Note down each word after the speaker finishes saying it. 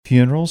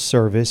Funeral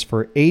service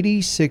for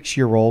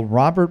 86-year-old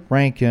Robert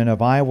Rankin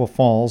of Iowa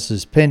Falls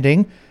is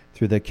pending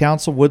through the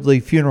Council Woodley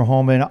Funeral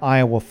Home in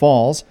Iowa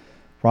Falls.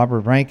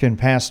 Robert Rankin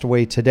passed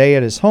away today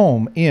at his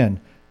home in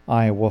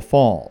Iowa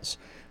Falls.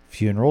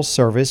 Funeral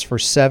service for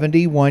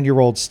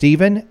 71-year-old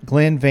Stephen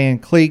Glenn Van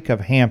Cleek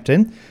of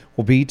Hampton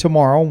will be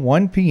tomorrow,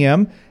 1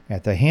 p.m.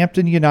 at the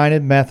Hampton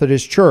United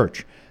Methodist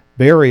Church.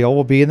 Burial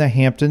will be in the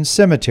Hampton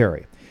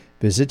Cemetery.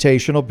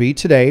 Visitation will be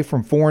today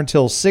from 4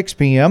 until 6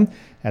 p.m.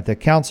 at the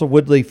Council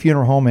Woodley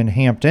Funeral Home in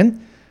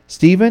Hampton.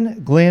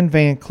 Stephen Glenn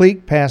Van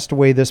Cleek passed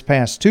away this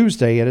past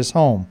Tuesday at his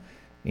home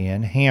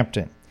in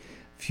Hampton.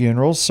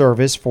 Funeral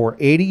service for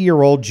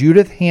 80-year-old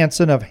Judith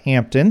Hanson of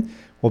Hampton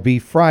will be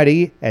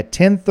Friday at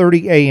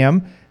 10:30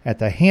 a.m. at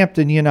the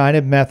Hampton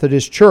United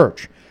Methodist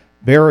Church.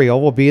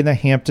 Burial will be in the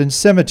Hampton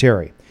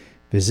Cemetery.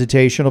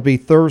 Visitation will be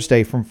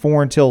Thursday from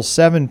 4 until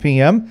 7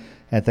 p.m.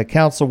 at the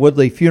Council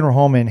Woodley Funeral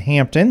Home in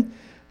Hampton.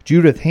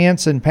 Judith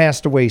Hanson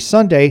passed away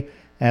Sunday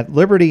at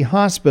Liberty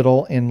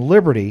Hospital in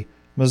Liberty,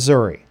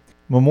 Missouri.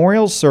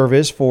 Memorial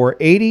service for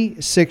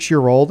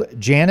 86-year-old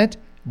Janet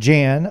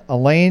Jan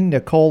Elaine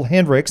Nicole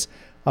Hendricks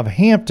of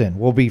Hampton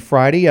will be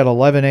Friday at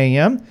 11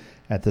 a.m.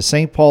 at the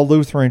St. Paul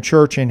Lutheran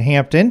Church in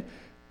Hampton.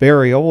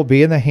 Burial will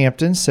be in the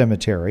Hampton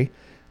Cemetery.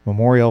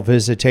 Memorial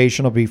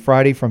visitation will be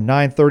Friday from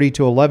 9:30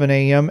 to 11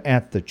 a.m.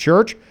 at the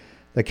church.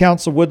 The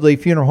Council Woodley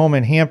Funeral Home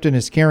in Hampton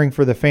is caring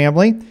for the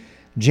family.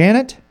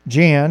 Janet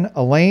Jan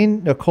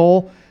Elaine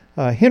Nicole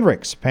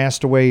Hendricks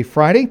passed away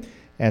Friday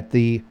at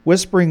the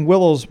Whispering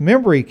Willows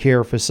Memory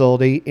Care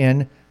Facility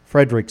in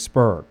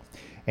Fredericksburg.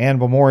 And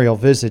memorial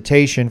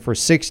visitation for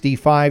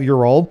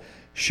 65-year-old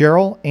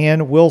Cheryl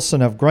Ann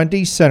Wilson of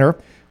Grundy Center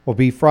will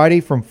be Friday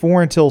from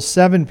 4 until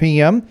 7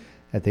 p.m.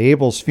 at the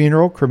Abels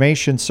Funeral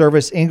Cremation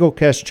Service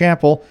Engelkest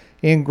Chapel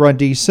in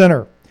Grundy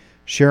Center.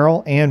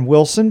 Cheryl Ann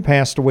Wilson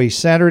passed away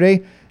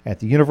Saturday at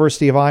the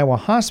University of Iowa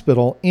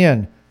Hospital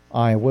in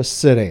Iowa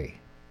City.